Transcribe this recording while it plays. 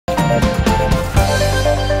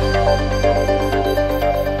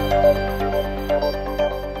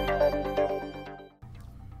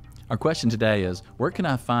Our question today is, where can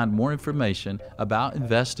I find more information about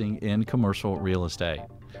investing in commercial real estate?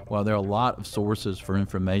 Well, there are a lot of sources for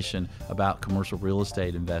information about commercial real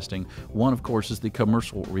estate investing. One, of course, is the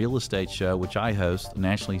Commercial Real Estate Show, which I host, a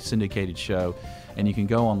nationally syndicated show. And you can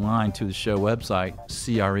go online to the show website,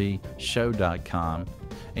 CREshow.com,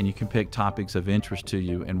 and you can pick topics of interest to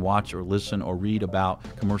you and watch or listen or read about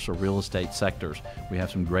commercial real estate sectors. We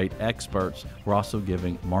have some great experts. We're also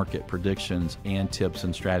giving market predictions and tips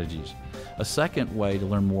and strategies. A second way to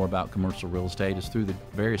learn more about commercial real estate is through the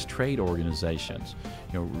various trade organizations.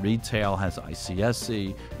 Retail has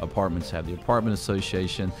ICSC, apartments have the Apartment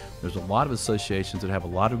Association. There's a lot of associations that have a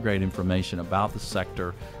lot of great information about the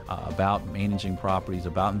sector, about managing properties,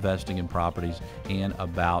 about investing in properties, and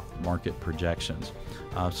about market projections.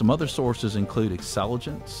 Some other sources include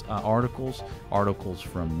Xceligent's articles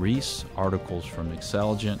from Reese, articles from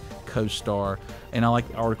Xceligent, CoStar, and I like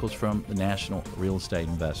articles from the National Real Estate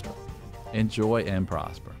Investor. Enjoy and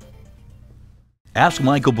prosper. Ask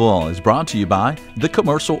Michael Bull is brought to you by the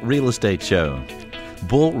Commercial Real Estate Show,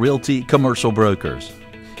 Bull Realty Commercial Brokers,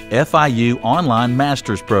 FIU Online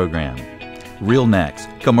Masters Program,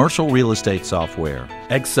 RealNext Commercial Real Estate Software,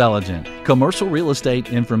 Xceligent Commercial Real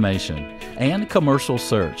Estate Information, and Commercial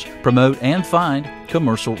Search. Promote and find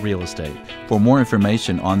commercial real estate. For more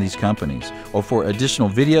information on these companies or for additional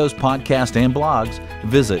videos, podcasts, and blogs,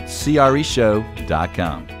 visit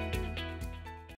CREshow.com.